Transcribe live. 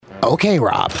Okay,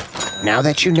 Rob. Now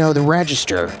that you know the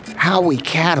register, how we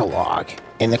catalog,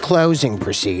 and the closing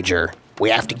procedure, we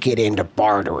have to get into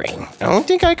bartering. I don't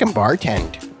think I can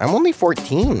bartend. I'm only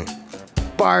 14.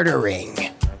 Bartering.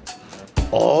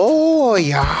 Oh,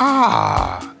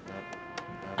 yeah.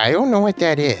 I don't know what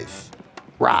that is.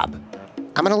 Rob,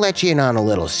 I'm gonna let you in on a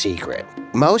little secret.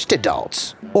 Most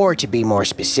adults, or to be more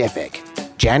specific,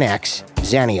 Gen X,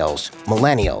 Zennials,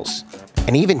 Millennials,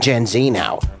 and even Gen Z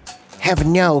now, have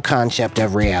no concept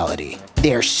of reality.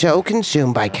 They are so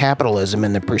consumed by capitalism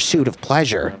and the pursuit of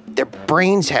pleasure, their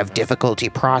brains have difficulty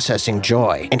processing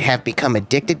joy and have become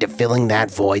addicted to filling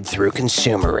that void through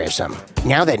consumerism.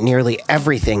 Now that nearly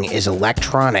everything is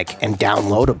electronic and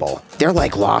downloadable, they're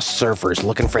like lost surfers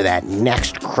looking for that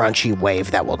next crunchy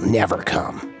wave that will never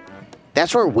come.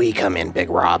 That's where we come in, Big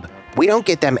Rob. We don't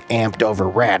get them amped over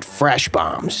rad fresh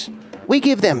bombs. We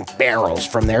give them barrels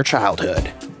from their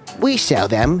childhood. We sell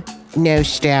them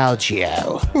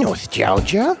Nostalgio.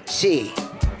 Nostalgia? See,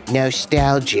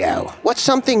 Nostalgio. What's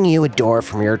something you adore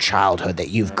from your childhood that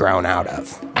you've grown out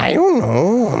of? I don't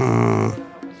know.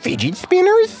 Fidget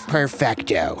spinners?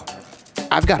 Perfecto.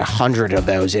 I've got 100 of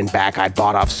those in back I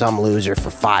bought off some loser for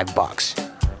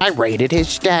 $5. I raided his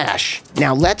stash.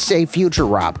 Now let's say future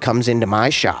Rob comes into my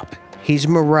shop. He's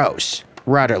morose,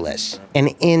 rudderless, an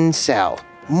incel,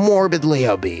 morbidly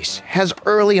obese, has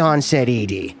early onset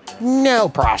ED. No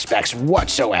prospects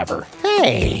whatsoever.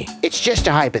 Hey, it's just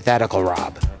a hypothetical,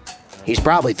 Rob. He's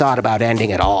probably thought about ending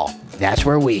it all. That's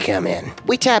where we come in.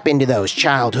 We tap into those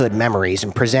childhood memories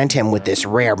and present him with this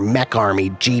rare Mech Army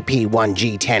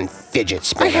GP1G10 fidget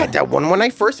spinner. I had that one when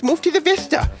I first moved to the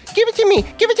Vista. Give it to me,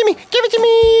 give it to me, give it to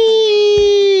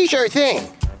me! Sure thing.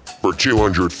 For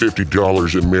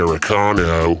 $250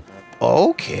 Americano.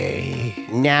 Okay,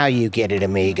 now you get it,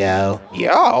 amigo.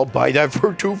 Yeah, I'll buy that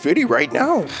for $250 right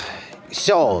now.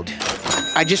 Sold.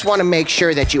 I just want to make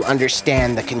sure that you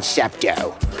understand the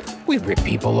concepto. We rip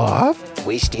people off.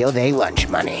 We steal their lunch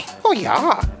money. Oh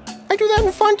yeah, I do that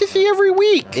in fantasy every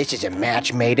week. This is a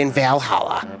match made in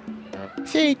Valhalla.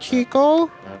 Say,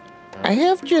 Chico, I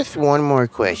have just one more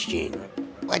question.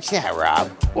 What's that, Rob?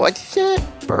 What's that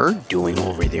bird doing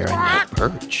over there on that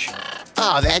perch?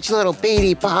 Oh, that's little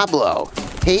Petey Pablo.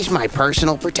 He's my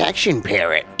personal protection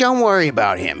parrot. Don't worry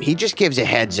about him. He just gives a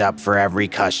heads up for every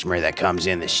customer that comes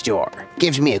in the store.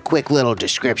 Gives me a quick little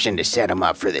description to set him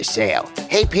up for the sale.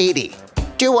 Hey, Petey,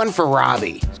 do one for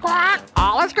Robbie. Squawk!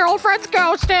 All his girlfriends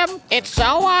ghost him. It's so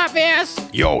obvious.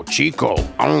 Yo, Chico,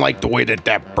 I don't like the way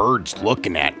that bird's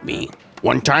looking at me.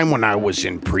 One time when I was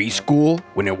in preschool,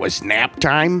 when it was nap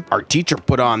time, our teacher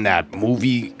put on that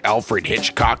movie Alfred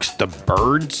Hitchcock's The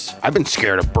Birds. I've been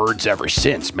scared of birds ever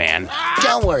since, man.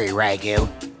 Don't worry, Ragu.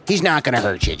 He's not gonna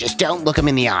hurt you. Just don't look him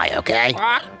in the eye, okay?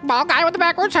 Squawk! Bald guy with the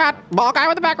backwards hat. Bald guy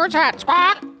with the backwards hat.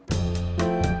 Squawk!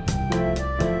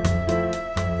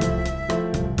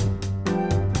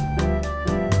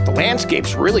 The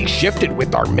landscape's really shifted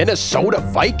with our Minnesota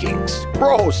Vikings.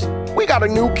 Bros, we got a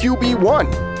new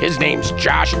QB1. His name's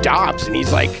Josh Dobbs, and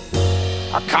he's like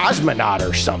a cosmonaut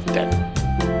or something.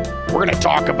 We're gonna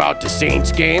talk about the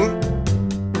Saints game.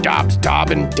 Dobbs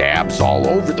dobbing dabs all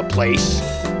over the place.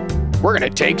 We're gonna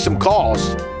take some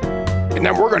calls, and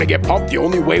then we're gonna get pumped the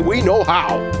only way we know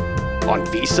how, on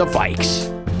Vis-à-Vikes.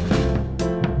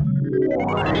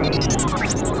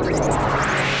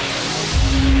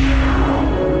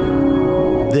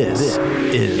 This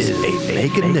is a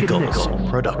Bacon Nichols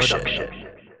production.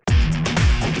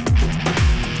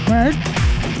 What?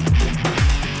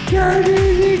 That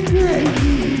is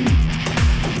crazy.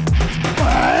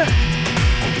 What?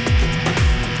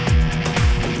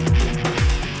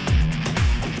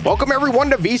 Welcome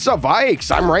everyone to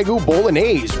Vis-à-Vikes. I'm Ragu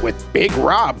Bolognese with Big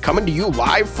Rob coming to you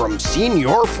live from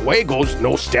Señor Fuego's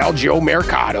Nostalgio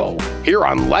Mercado here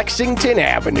on Lexington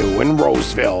Avenue in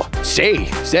Roseville. Say,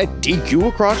 is that DQ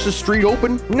across the street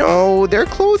open? No, they're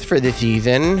closed for the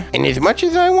season. And as much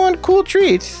as I want cool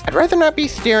treats, I'd rather not be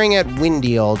staring at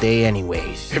Windy all day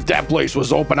anyways. If that place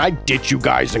was open, I'd ditch you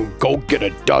guys and go get a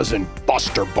dozen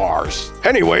Buster bars.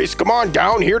 Anyways, come on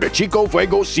down here to Chico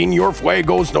Fuego, Señor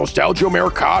Fuego's Nostalgio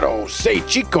Mercado. Say,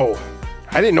 Chico,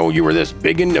 I didn't know you were this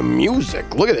big into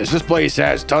music. Look at this. This place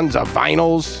has tons of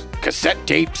vinyls, cassette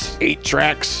tapes,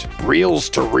 8-tracks, reels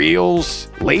to reels,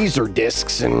 laser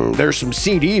discs, and there's some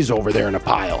CDs over there in a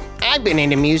pile. I've been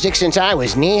into music since I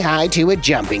was knee-high to a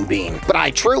jumping bean, but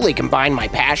I truly combined my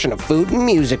passion of food and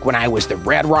music when I was the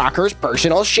Red Rocker's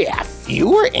personal chef. You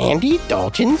were Andy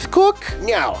Dalton's cook?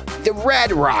 No, the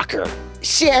Red Rocker,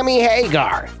 Sammy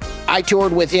Hagar. I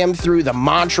toured with him through the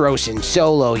Montrose and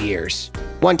solo years.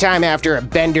 One time after a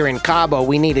bender in Cabo,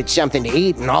 we needed something to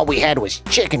eat and all we had was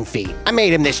chicken feet. I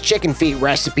made him this chicken feet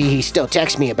recipe he still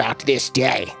texts me about to this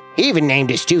day. He even named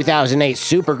his 2008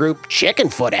 supergroup Chicken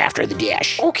Foot after the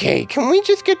dish. Okay, can we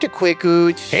just get to Quick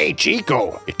Oots? Hey,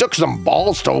 Chico, it took some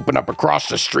balls to open up across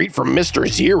the street from Mr.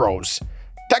 Zeros.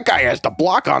 That guy has the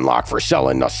block on lock for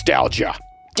selling Nostalgia.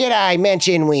 Did I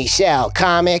mention we sell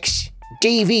comics,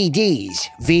 DVDs,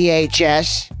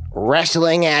 VHS,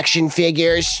 wrestling action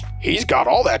figures? He's got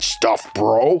all that stuff,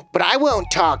 bro. But I won't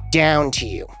talk down to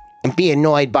you and be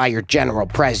annoyed by your general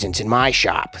presence in my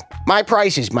shop. My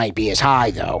prices might be as high,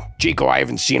 though. Chico, I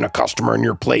haven't seen a customer in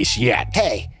your place yet.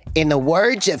 Hey, in the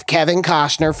words of Kevin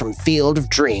Costner from Field of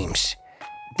Dreams,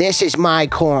 this is my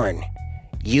corn.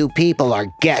 You people are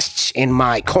guests in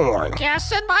my corn.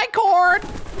 Guests in my corn.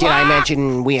 Did I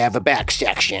mention we have a back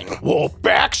section? Whoa,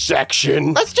 back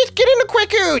section? Let's just get into Quick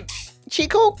Oots.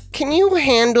 Chico, can you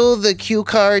handle the cue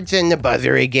cards and the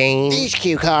buzzer again? These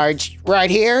cue cards right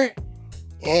here.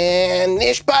 And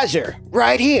this buzzer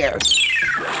right here.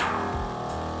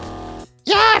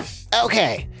 Yes!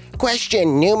 Okay,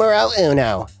 question numero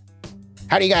uno.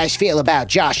 How do you guys feel about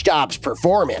Josh Dobbs'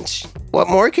 performance? What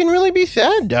more can really be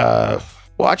said?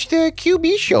 Watch the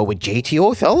QB show with JT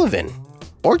O'Sullivan.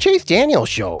 Or Chase Daniels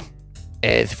show.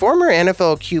 As former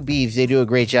NFL QBs, they do a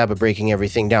great job of breaking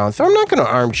everything down, so I'm not going to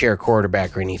armchair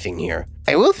quarterback or anything here.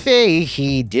 I will say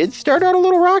he did start out a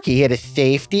little rocky. He had a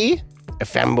safety, a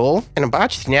fumble, and a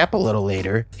botched snap a little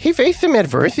later. He faced some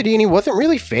adversity and he wasn't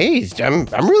really phased. I'm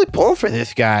really pulling for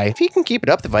this guy. If he can keep it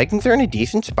up, the Vikings are in a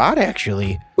decent spot,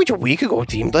 actually. Which a week ago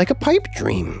seemed like a pipe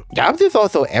dream. Dobbs is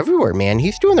also everywhere, man.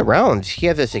 He's doing the rounds. He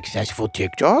has a successful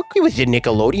TikTok. He was the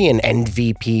Nickelodeon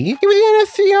MVP. He was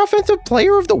the NFC Offensive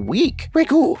Player of the Week.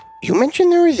 Riku, you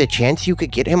mentioned there is a chance you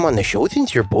could get him on the show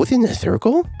since you're both in the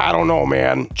circle? I don't know,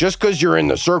 man. Just because you're in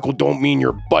the circle don't mean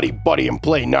you're buddy and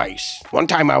play nice. One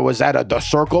time I was at the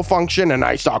circle function and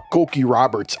I saw Cokie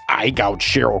Roberts eye gouge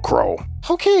Sheryl Crow.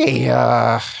 Okay,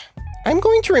 I'm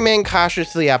going to remain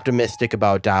cautiously optimistic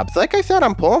about Dobbs. Like I said,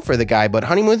 I'm pulling for the guy, but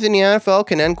honeymoons in the NFL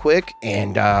can end quick,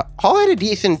 and Hall had a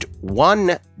decent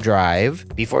one drive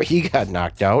before he got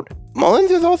knocked out.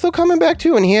 Mullins is also coming back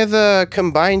too, and he has a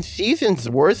combined season's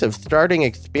worth of starting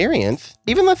experience.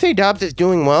 Even let's say Dobbs is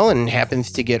doing well and happens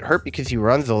to get hurt because he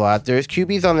runs a lot, there's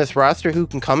QBs on this roster who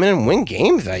can come in and win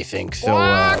games, I think. So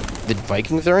the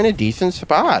Vikings are in a decent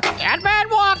spot. Dead man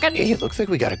walking. Hey, it looks like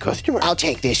we got a customer. I'll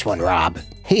take this one, Rob.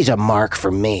 He's a mark for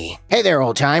me. Hey there,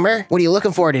 old timer. What are you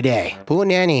looking for today? Pooh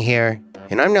Nanny here.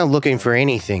 And I'm not looking for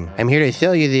anything. I'm here to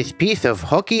sell you this piece of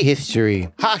hockey history.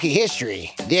 Hockey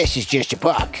history? This is just a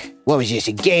puck. What was this,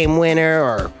 a game winner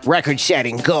or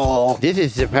record-setting goal? This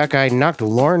is the puck I knocked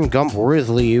Lauren Gump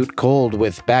Worsley out cold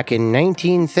with back in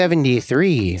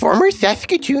 1973. Former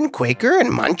Saskatoon Quaker and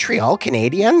Montreal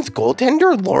Canadiens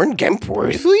goaltender Lauren Gump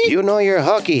Worsley? You know your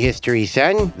hockey history,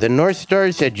 son. The North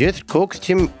Stars had just coaxed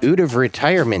him out of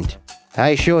retirement.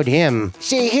 I showed him.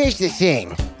 See, here's the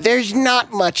thing. There's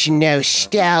not much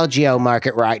nostalgia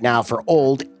market right now for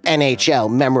old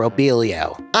NHL memorabilia.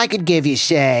 I could give you,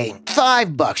 say,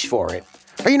 $5 for it.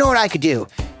 Or you know what I could do?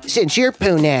 Since you're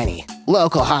Pooh Nanny,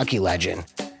 local hockey legend,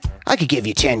 I could give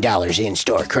you $10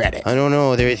 in-store credit. I don't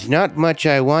know. There's not much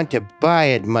I want to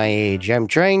buy at my age. I'm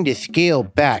trying to scale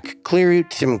back, clear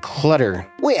out some clutter.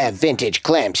 We have vintage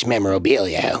Clamps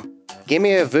memorabilia. Give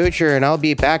me a voucher and I'll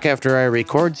be back after I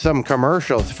record some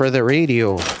commercials for the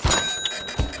radio.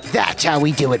 That's how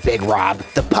we do it, Big Rob.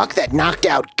 The puck that knocked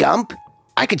out Gump?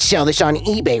 I could sell this on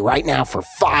eBay right now for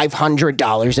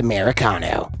 $500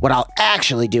 Americano. What I'll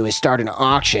actually do is start an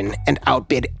auction and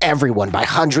outbid everyone by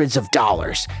hundreds of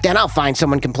dollars. Then I'll find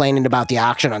someone complaining about the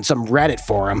auction on some Reddit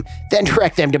forum, then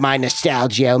direct them to my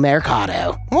Nostalgio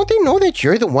Mercado. Won't they know that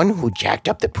you're the one who jacked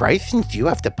up the price since you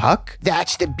have the puck?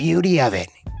 That's the beauty of it.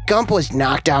 Gump was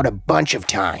knocked out a bunch of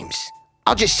times.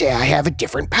 I'll just say I have a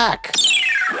different pack.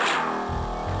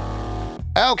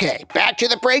 Okay, back to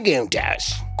the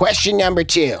preguntas. Question number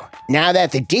 2. Now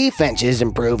that the defense is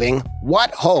improving,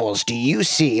 what holes do you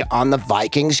see on the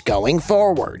Vikings going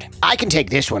forward? I can take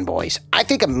this one, boys. I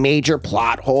think a major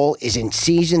plot hole is in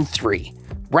Season 3.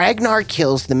 Ragnar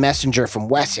kills the messenger from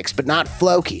Wessex, but not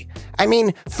Floki. I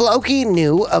mean, Floki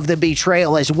knew of the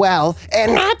betrayal as well,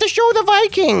 and not to show the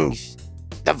Vikings.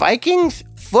 The Vikings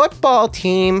football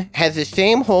team has the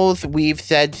same holes we've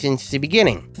said since the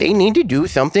beginning. They need to do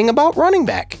something about running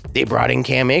back. They brought in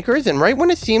Cam Akers, and right when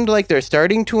it seemed like they're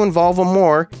starting to involve him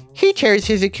more, he tears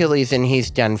his Achilles and he's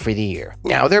done for the year.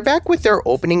 Now they're back with their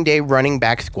opening day running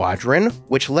back squadron,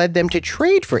 which led them to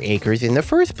trade for Akers in the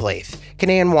first place.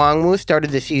 Kane Nwangwu started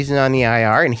the season on the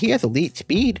IR, and he has elite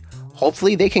speed.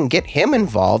 Hopefully they can get him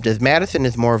involved, as Madison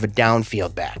is more of a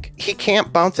downfield back. He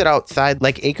can't bounce it outside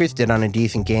like Akers did on a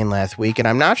decent game last week, and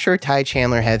I'm not sure Ty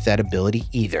Chandler has that ability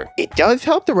either. It does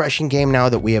help the rushing game now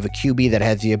that we have a QB that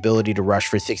has the ability to rush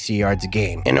for 60 yards a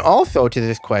game. And also to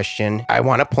this question, I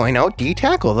want to point out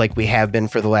D-tackle like we have been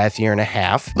for the last year and a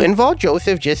half. Linval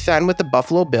Joseph just signed with the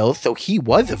Buffalo Bills, so he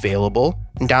was available.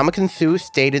 Ndamukong Suh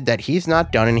stated that he's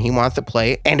not done and he wants to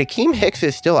play, and Akeem Hicks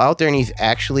is still out there and he's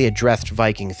actually addressed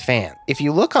Vikings fans. If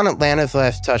you look on Atlanta's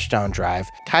last touchdown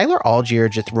drive, Tyler Algier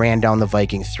just ran down the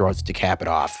Vikings' throats to cap it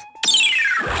off.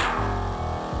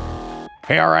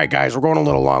 Hey, all right, guys, we're going a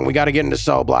little long. We got to get into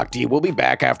Cell Block D. We'll be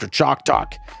back after Chalk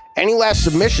Talk. Any last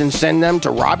submissions, send them to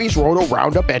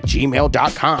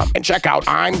robbysrotoroundup@gmail.com. And check out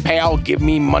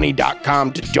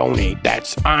I'mPalGiveMeMoney.com to donate.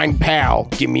 That's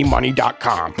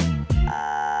I'mPalGiveMeMoney.com.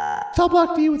 Cell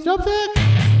Block D, what's up, Zach?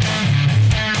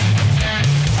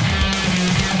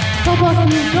 Cell Block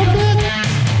D, what's up, Zach?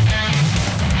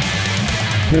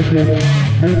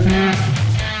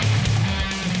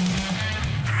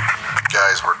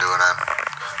 Guys, we're doing it.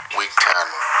 Week 10.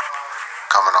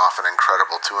 Coming off an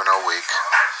incredible 2-0 week.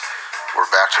 We're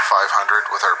back to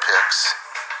 500 with our picks.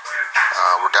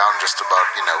 We're down just about,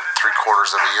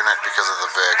 3/4 of a unit because of the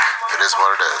VIG. It is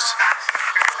what it is.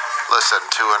 Listen,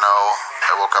 2-0,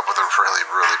 I woke up with a really,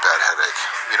 really bad headache.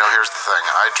 Here's the thing.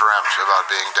 I dreamt about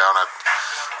being down at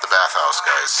the bathhouse,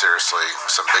 guys. Seriously,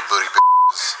 some big booty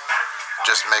bitches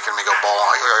just making me go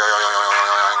bowling,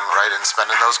 right, and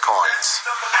spending those coins.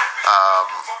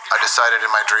 I decided in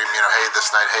my dream, hey,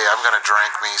 this night, I'm going to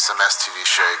drink me some STD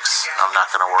shakes. I'm not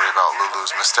going to worry about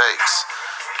Lulu's mistakes.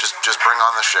 Just bring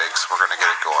on the shakes. We're going to get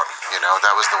it going.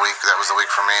 That was the week. That was the week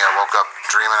for me. I woke up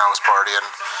dreaming I was partying.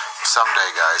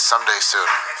 Someday, guys, someday soon.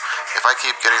 If I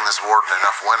keep getting this warden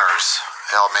enough winners,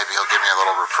 hell, maybe he'll give me a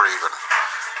little reprieve and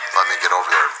let me get over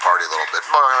there and party a little bit.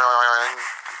 Boing,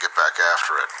 get back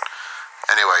after it.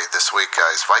 Anyway, this week,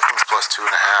 guys, Vikings plus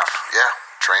 2.5. Yeah,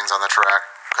 trains on the track.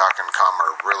 Cock and Cum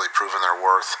are really proving their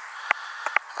worth.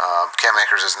 Cam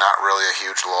Akers is not really a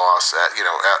huge loss.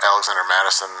 Alexander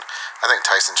Madison, I think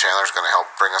Tyson Chandler is going to help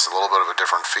bring us a little bit of a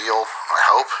different feel, I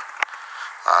hope.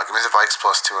 Give me the Vikes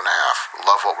plus 2.5.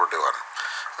 Love what we're doing.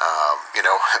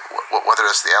 Whether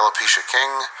it's the Alopecia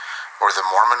King or the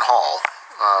Mormon Hall,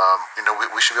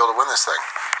 we should be able to win this thing.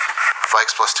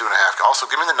 Vikes plus 2.5. Also,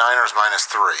 give me the Niners minus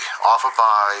 3. Off a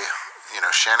bye.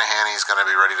 Shanahan's going to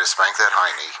be ready to spank that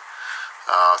hiney.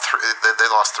 They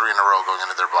lost 3 in a row going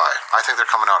into their bye. I think they're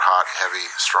coming out hot, heavy,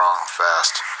 strong,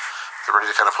 fast. They're ready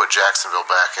to kind of put Jacksonville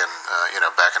back in,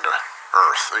 back into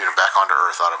Earth, back onto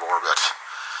Earth out of orbit.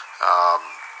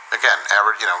 Again,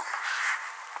 average,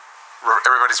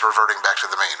 everybody's reverting back to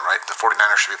the mean, right? The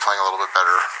 49ers should be playing a little bit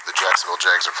better. The Jacksonville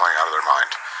Jags are playing out of their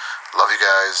mind. Love you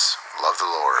guys. Love the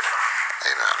Lord.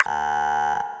 Amen.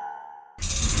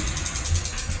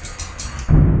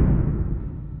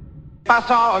 I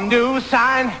saw a new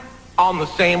sign on the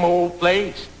same old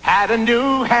place. Had a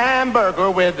new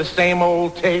hamburger with the same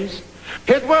old taste.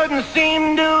 It wouldn't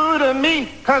seem new to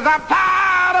me, 'cause I'm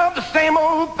tired of the same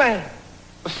old thing,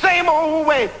 the same old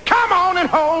way. Come on and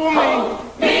hold me.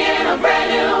 Hold me in a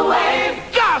brand new way.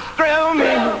 Just thrill me.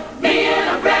 Thrill me in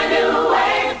a brand new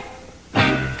way.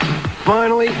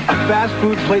 Finally, a fast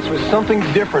food place with something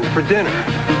different for dinner.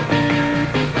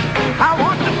 I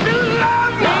want you to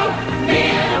love me. Me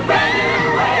in a brand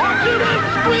new way. I want you to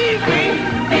squeeze me.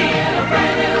 Me in a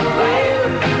brand new way.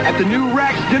 At the new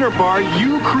Rack's Dinner Bar,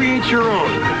 you create your own.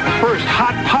 First,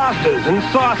 hot pastas and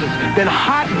sauces, then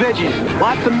hot veggies,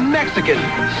 lots of Mexican,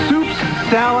 soups,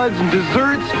 salads, and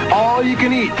desserts, all you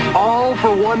can eat, all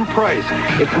for one price.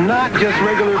 It's not just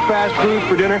regular fast food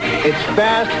for dinner, it's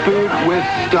fast food with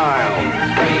style.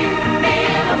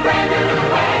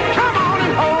 Come on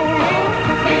and hold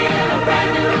me in a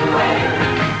brand new way.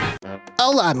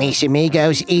 Hola, mis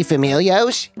amigos y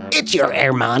familios. It's your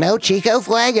hermano Chico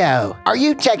Fuego. Are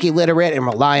you techie literate and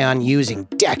rely on using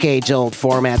decades-old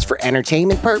formats for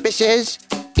entertainment purposes?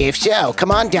 If so,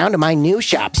 come on down to my new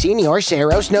shop, Señor,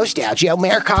 Ceros, Nostalgio,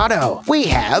 Mercado. We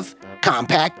have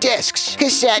compact discs,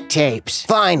 cassette tapes,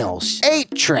 vinyls,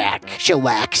 8-track,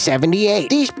 shellac 78,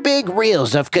 these big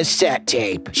reels of cassette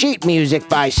tape, sheet music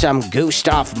by some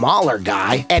Gustav Mahler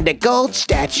guy, and a gold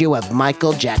statue of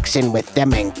Michael Jackson with the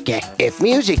minke. If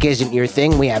music isn't your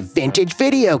thing, we have vintage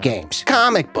video games,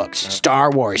 comic books,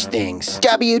 Star Wars things,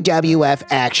 WWF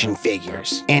action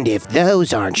figures. And if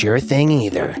those aren't your thing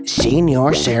either,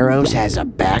 Señor Ceros has a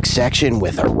back section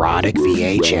with erotic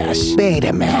VHS,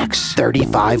 Betamax,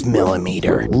 35mm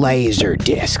 9mm, laser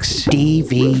discs,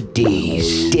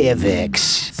 DVDs,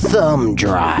 DivX, thumb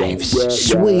drives,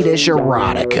 Swedish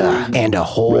erotica, and a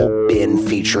whole bin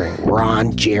featuring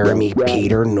Ron, Jeremy,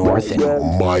 Peter, North, and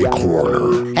My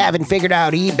corner. haven't figured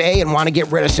out eBay and want to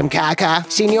get rid of some caca?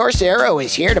 Señor Ceros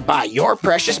is here to buy your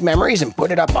precious memories and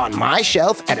put it up on my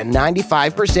shelf at a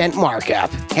 95% markup.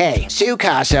 Hey, su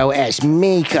caso es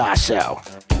mi caso.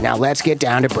 Now let's get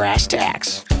down to brass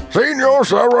tacks. Señor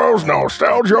Ceros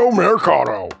Nostalgio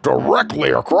Mercado, directly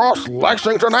across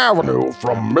Lexington Avenue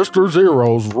from Mr.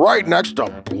 Zero's, right next to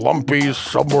Blumpy's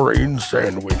Submarine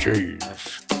Sandwiches.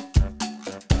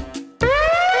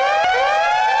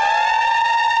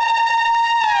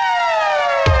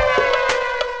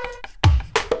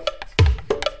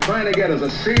 Trying to get us a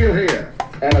seal here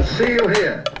and a seal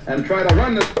here and try to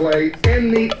run this play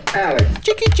in the alley.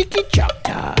 Chicky chicky chop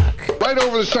talk. Right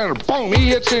over the center. Boom, he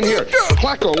hits in here.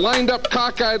 Clacko lined up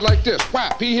cockeyed like this.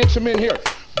 Whap, he hits him in here.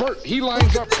 Bert, he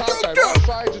lines up cockeyed. All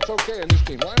sides, it's okay in this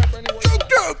team. Line up anywhere.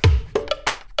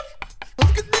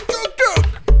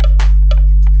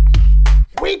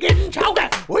 We getting choker.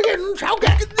 We getting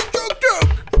choker.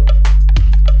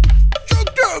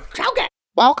 Choker.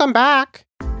 Welcome back.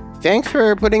 Thanks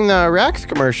for putting the Rex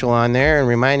commercial on there and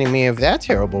reminding me of that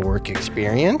terrible work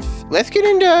experience. Let's get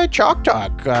into Chalk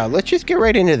Talk. Let's just get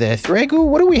right into this. Regu,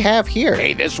 what do we have here?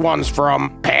 Hey, this one's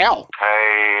from Pal.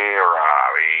 Hey,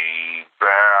 Robbie.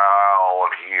 Bell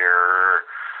here.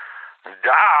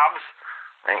 Dobbs.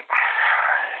 That's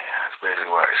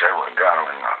basically what I said when got him.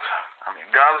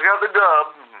 Dobbs got the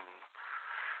dub.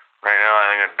 Right now, I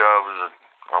think a dub is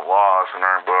a loss in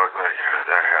our book. Like,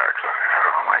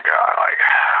 oh my God,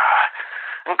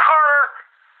 and Carter,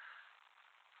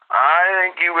 I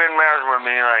think you've been messing with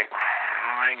me, like,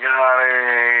 I got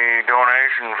a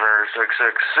donation for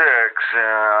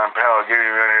 666,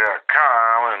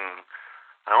 PalGiveYouMoney.com, and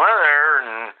I went there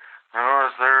and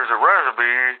noticed there's a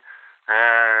recipe,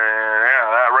 and yeah,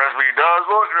 that recipe does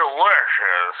look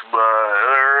delicious, but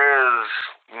there is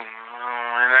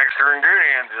an extra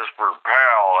ingredient just for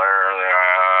Pal there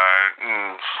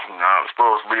that's not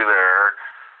supposed to be there.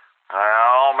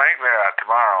 I'll make that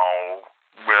tomorrow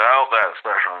without that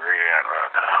special ingredient.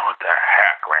 What the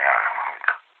heck,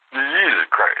 man? Jesus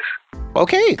Christ.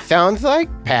 Okay, sounds like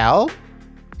Pal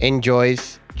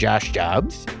enjoys Josh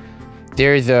Dobbs.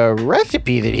 There's a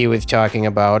recipe that he was talking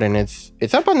about, and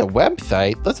it's up on the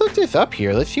website. Let's look this up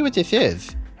here. Let's see what this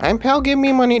is. I'm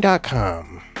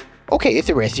PalGiveMeMoney.com. Okay, it's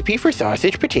a recipe for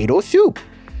sausage potato soup.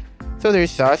 So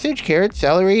there's sausage, carrots,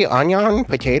 celery, onion,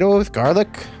 potatoes, garlic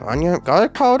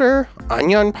powder,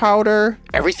 onion powder.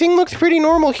 Everything looks pretty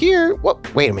normal here.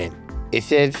 Wait a minute. It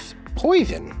says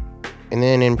poison. And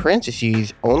then in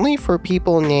parentheses, only for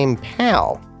people named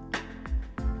Pal.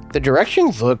 The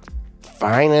directions look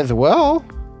fine as well.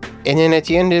 And then at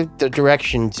the end of the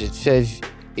directions, it says,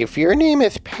 if your name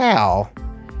is Pal,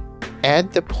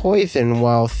 add the poison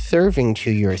while serving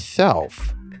to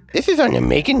yourself. This is on the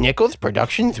Making Nichols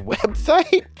Productions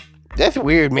website? That's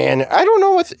weird, man. I don't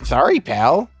know sorry,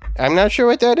 Pal. I'm not sure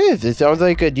what that is. It sounds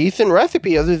like a decent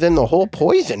recipe other than the whole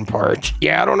poison part.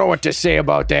 Yeah, I don't know what to say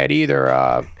about that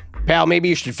either. Pal, maybe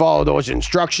you should follow those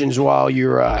instructions while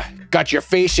you're, got your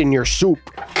face in your soup.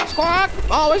 Squawk.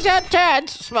 Always at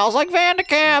Ted's. Smells like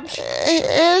Vandicams.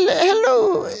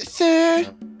 Hello, sir.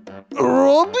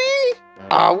 Robbie?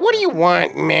 What do you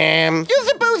want, ma'am? You're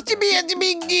supposed to be at the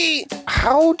Big D.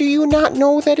 How do you not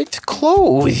know that it's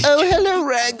closed? Oh, hello,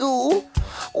 Ragu.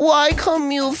 Why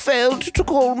come you failed to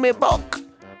call me back?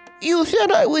 You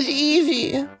said I was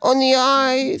easy on the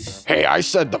eyes. Hey, I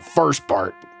said the first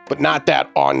part, but not that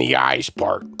on the eyes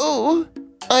part. Oh,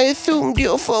 I assumed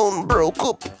your phone broke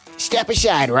up. Step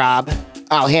aside, Rob.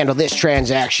 I'll handle this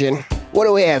transaction. What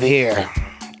do we have here?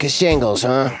 Singles,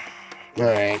 huh? All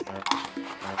right.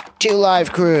 2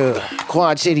 live crew,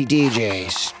 Quad City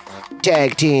DJs.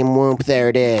 Tag team whoop, there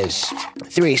it is.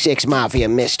 3-6 Mafia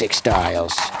Mystic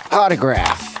Styles.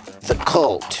 Autograph, The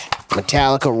Cult.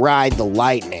 Metallica Ride the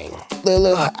Lightning.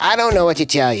 Lulu, I don't know what to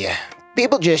tell you.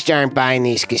 People just aren't buying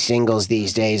these singles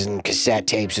these days and cassette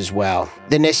tapes as well.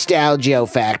 The nostalgia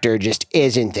factor just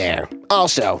isn't there.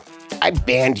 Also, I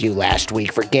banned you last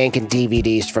week for ganking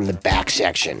DVDs from the back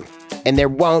section. And there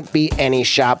won't be any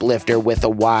shoplifter with a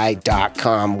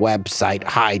Y.com website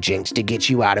hijinks to get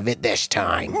you out of it this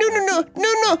time. No.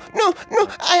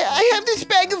 I have this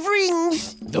bag of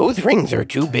rings. Those rings are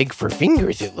too big for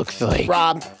fingers, it looks like.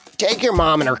 Rob, take your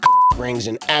mom and her rings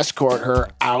and escort her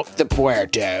out the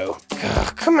Puerto.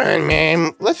 Come on,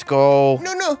 man. Let's go.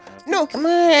 No. Come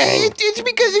on. It's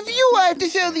because of you I have to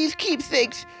sell these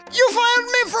keepsakes. You fired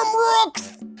me from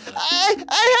rocks.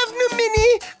 I have no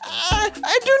mini.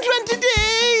 I don't want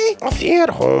today. I'll see you at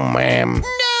home, ma'am.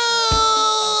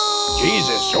 No.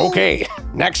 Jesus, okay.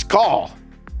 Next call.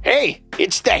 Hey,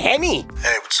 it's the Henny.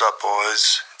 Hey, what's up,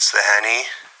 boys? It's the Henny.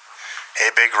 Hey,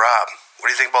 Big Rob, what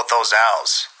do you think about those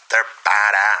owls? They're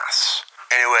badass.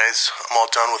 Anyways, I'm all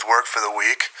done with work for the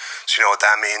week, so you know what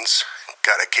that means.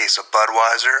 Got a case of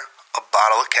Budweiser, a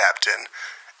bottle of Captain,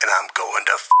 and I'm going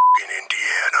to f***ing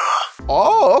Indiana.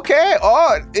 Oh, okay.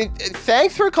 Oh,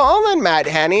 thanks for calling, Matt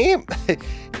Henny.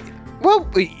 Well,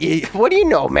 what do you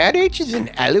know? Matt H is an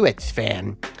Alouettes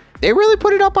fan. They really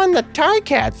put it up on the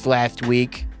Ticats last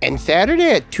week. And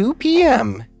Saturday at 2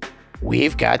 p.m.,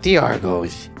 we've got the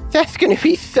Argos. That's going to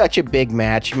be such a big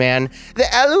match, man. The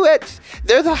Alouettes,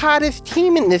 they're the hottest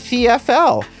team in the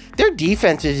CFL. Their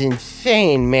defense is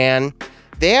insane, man.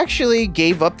 They actually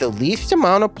gave up the least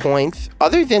amount of points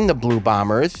other than the Blue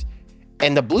Bombers.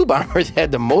 And the Blue Bombers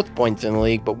had the most points in the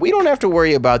league, but we don't have to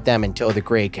worry about them until the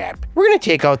Grey Cap. We're going to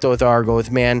take out those Argos,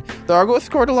 man. The Argos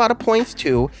scored a lot of points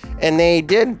too, and they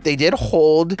did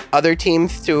hold other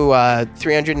teams to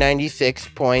 396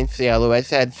 points. The Alouettes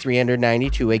had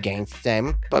 392 against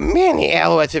them. But man, the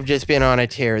Alouettes have just been on a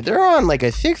tear. They're on like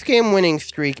a 6-game winning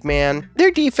streak, man.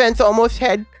 Their defense almost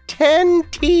had 10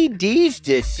 TDs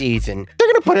this season. They're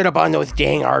gonna put it up on those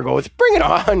dang Argos. Bring it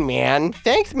on, man.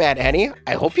 Thanks, Matt Henny.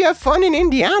 I hope you have fun in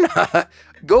Indiana.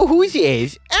 Go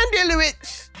Hoosiers and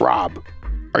Alouettes. Rob,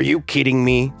 are you kidding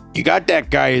me? You got that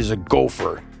guy as a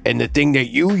gopher, and the thing that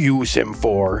you use him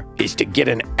for is to get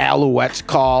an Alouettes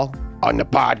call on the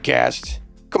podcast?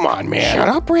 Come on, man. Shut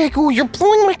up, Ragu. You're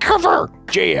blowing my cover.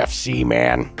 JFC,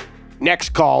 man. Next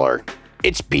caller.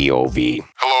 It's POV.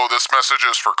 Hello, this message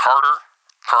is for Carter.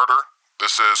 Carter,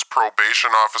 this is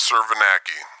Probation Officer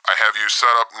Vanaki. I have you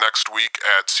set up next week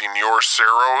at Señor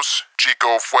Ceros.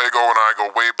 Chico Fuego and I go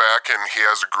way back, and he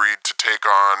has agreed to take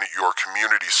on your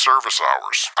community service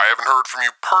hours. I haven't heard from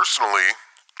you personally,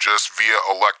 just via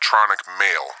electronic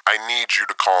mail. I need you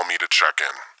to call me to check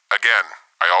in. Again,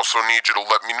 I also need you to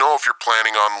let me know if you're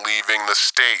planning on leaving the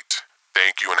state.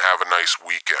 Thank you and have a nice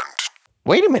weekend.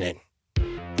 Wait a minute.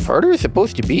 Furter is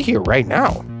supposed to be here right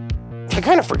now. I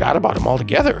kind of forgot about him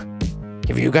altogether.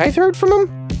 Have you guys heard from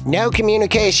him? No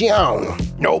communication.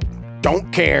 Nope, don't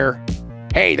care.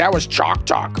 Hey, that was Chalk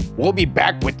Talk. We'll be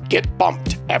back with Get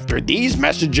Bumped after these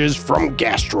messages from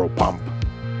Gastropump.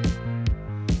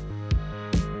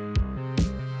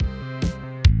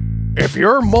 If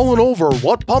you're mulling over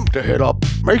what pump to hit up,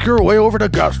 make your way over to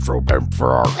Gastropump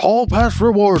for our Hall Pass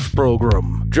Rewards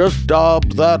program. Just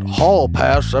adopt that Hall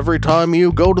Pass every time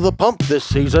you go to the pump this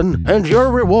season, and your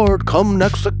reward come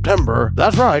next September,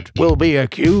 that's right, will be a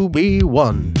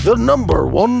QB1. The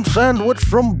 #1 sandwich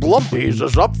from Blumpy's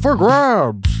is up for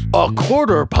grabs. A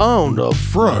 1/4 pound of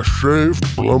fresh shaved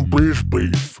Blumpy's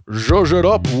beef. Zhuzh it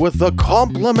up with the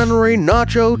complimentary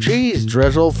nacho cheese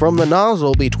drizzle from the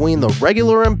nozzle between the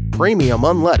regular and premium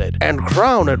unleaded, and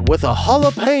crown it with a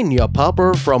jalapeno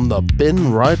popper from the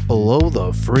bin right below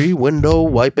the free window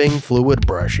wiping fluid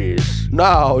brushes.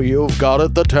 Now you've got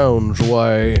it the Tones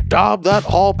way. Dob that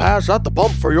Hall Pass at the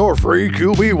pump for your free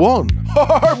QB1.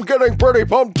 I'm getting pretty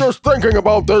pumped just thinking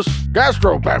about this.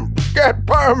 Gastropump, get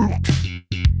pumped!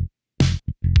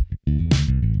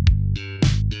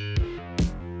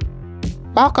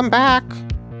 Welcome back.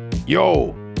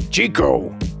 Yo,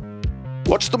 Chico.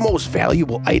 What's the most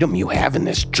valuable item you have in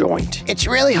this joint? It's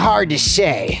really hard to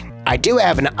say. I do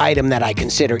have an item that I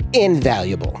consider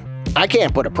invaluable. I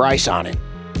can't put a price on it.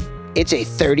 It's a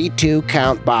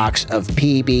 32-count box of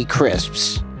PB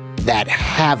crisps that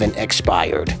haven't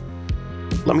expired.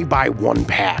 Let me buy 1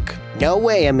 pack. No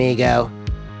way, amigo.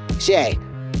 Say,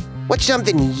 what's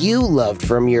something you loved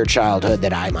from your childhood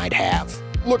that I might have?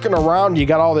 Looking around, you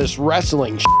got all this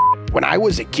wrestling shit. When I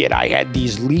was a kid, I had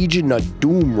these Legion of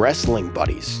Doom wrestling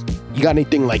buddies. You got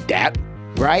anything like that?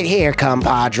 Right here,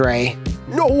 compadre.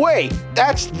 No way!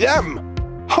 That's them!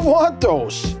 I want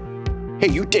those! Hey,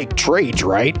 you take trades,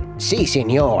 right? Si,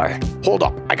 senor. Hold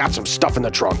up, I got some stuff in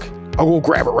the trunk. I'll go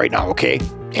grab it right now, okay?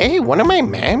 Hey, one of my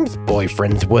mom's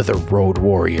boyfriends was a road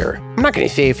warrior. I'm not gonna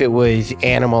say if it was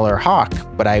Animal or Hawk,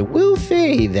 but I will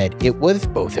say that it was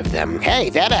both of them. Hey,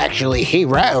 that actually he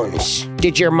rounds.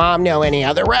 Did your mom know any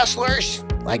other wrestlers?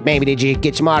 Like maybe did you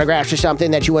get some autographs or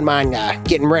something that you wouldn't mind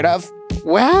getting rid of?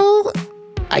 Well,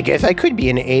 I guess I could be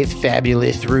an 8th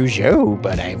fabulous Rougeau,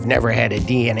 but I've never had a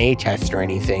DNA test or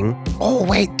anything. Oh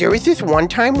wait, there was this one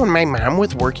time when my mom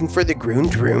was working for the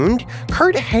Grund Rund.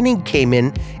 Kurt Hennig came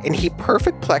in and he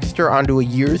perfect plexed her onto a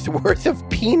year's worth of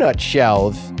peanut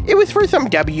shells. It was for some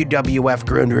WWF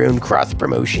Grund Rund cross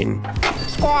promotion.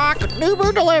 Squawk,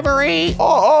 Uber delivery. Hey,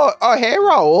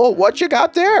 Raul, what you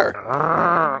got there?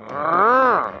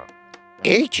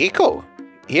 Hey, Chico,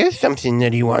 here's something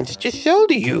that he wants to sell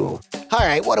to you. All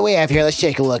right, what do we have here? Let's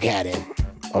take a look at it.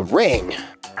 A ring.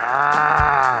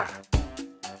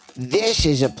 This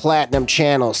is a platinum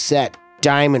channel set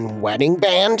diamond wedding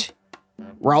band.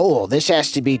 Raul, this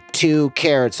has to be 2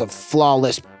 carats of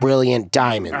flawless, brilliant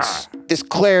diamonds. This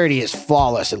clarity is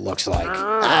flawless, it looks like.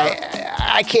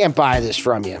 I can't buy this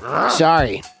from you.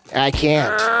 Sorry, I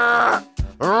can't. Later,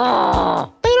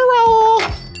 Raul.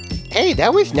 Hey,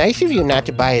 that was nice of you not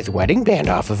to buy his wedding band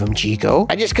off of him, Chico.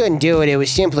 I just couldn't do it. It was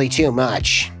simply too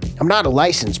much. I'm not a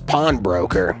licensed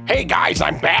pawnbroker. Hey guys,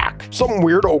 I'm back. Some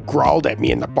weirdo growled at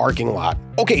me in the parking lot.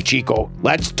 Okay, Chico,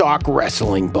 let's talk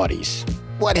wrestling buddies.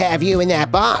 What have you in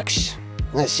that box?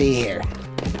 Let's see here.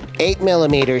 8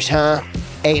 millimeters, huh?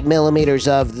 8 millimeters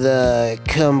of the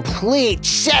complete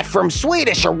set from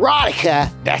Swedish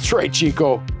Erotica. That's right,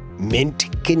 Chico.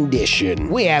 Mint condition.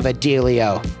 We have a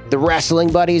dealio. The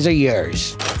wrestling buddies are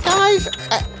yours. Guys,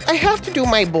 I have to do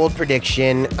my bold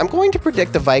prediction. I'm going to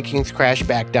predict the Vikings crash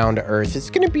back down to earth.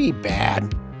 It's going to be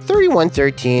bad.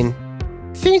 31-13.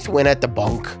 Saints win at the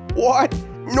bunk. What?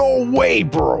 No way,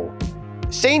 bro.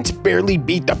 Saints barely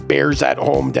beat the Bears at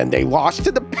home, then they lost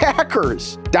to the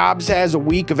Packers. Dobbs has a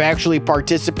week of actually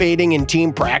participating in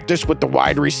team practice with the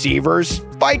wide receivers.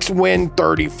 Vikes win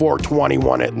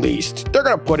 34-21 at least. They're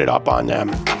gonna put it up on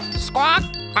them. Squawk,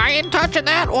 I ain't touching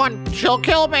that one. She'll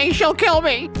kill me.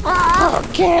 Oh,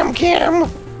 Cam,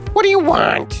 what do you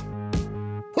want?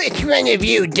 Which one of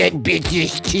you dead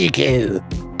bitches, Chico?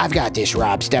 I've got this,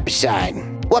 Rob. Step aside.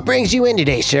 What brings you in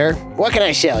today, sir? What can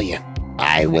I sell you?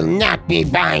 I will not be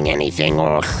buying anything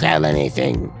or sell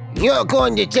anything. You're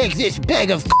going to take this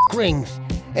bag of rings,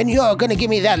 and you're going to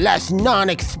give me that last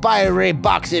non-expiry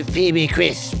box of PB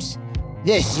crisps.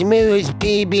 The smooth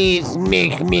PBs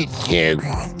make me sick.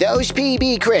 Those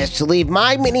PB crisps leave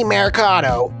my mini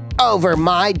Mercado over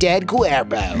my dead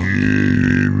Cuervo.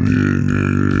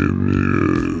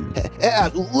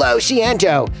 Lo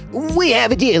siento, we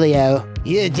have a dealio.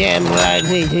 You're damn right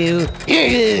we do.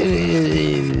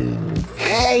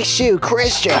 Hey, Sue,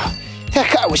 Christian,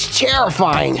 that guy was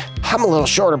terrifying. I'm a little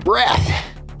short of breath.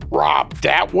 Rob,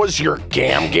 that was your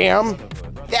gam?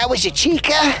 That was a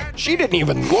chica? She didn't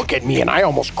even look at me and I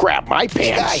almost grabbed my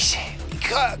pants.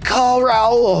 Guys, call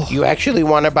Raul. You actually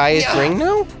want to buy his ring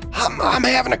now? I'm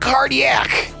having a cardiac.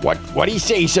 What'd he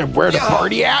say? He said where the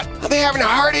party at? I'm having a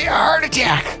heart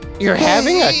attack. You're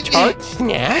having a tart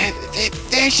snack?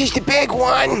 This is the big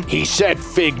one. He said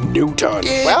Fig Newton.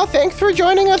 Well, thanks for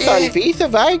joining us on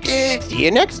Vis-à-Vikes. See you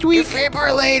next week.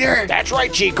 Defibrillator. That's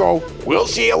right, Chico. We'll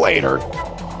see you later.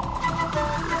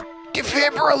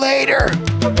 Defibrillator.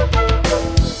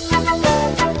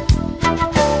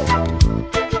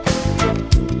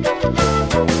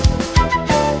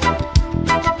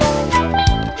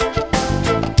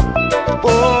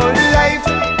 Oh, life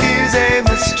is a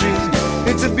mystery.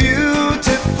 It's a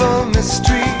beautiful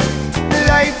mystery.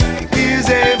 Life is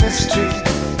a mystery.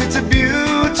 It's a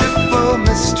beautiful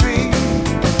mystery.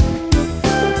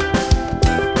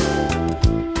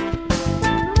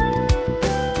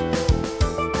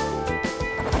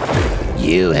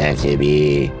 You have to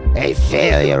be a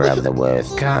failure of the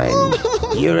worst kind.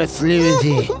 You're a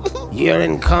floozy. You're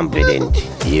incompetent.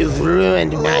 You've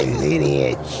ruined my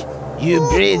lineage. You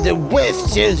breed the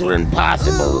worst children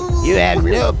possible. You have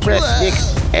no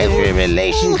prospects. Every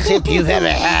relationship you've ever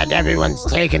had, everyone's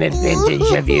taken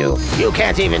advantage of you. You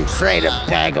can't even trade a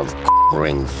bag of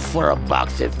rings for a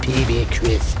box of PB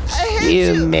crisps.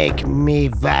 You make me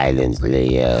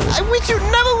violently ill. I wish you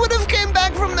never would have came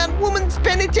back from that woman's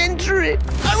penitentiary.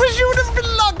 I wish you would have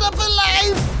been locked up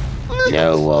alive.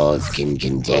 No walls can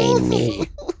contain me.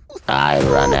 I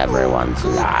run everyone's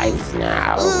lives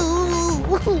now.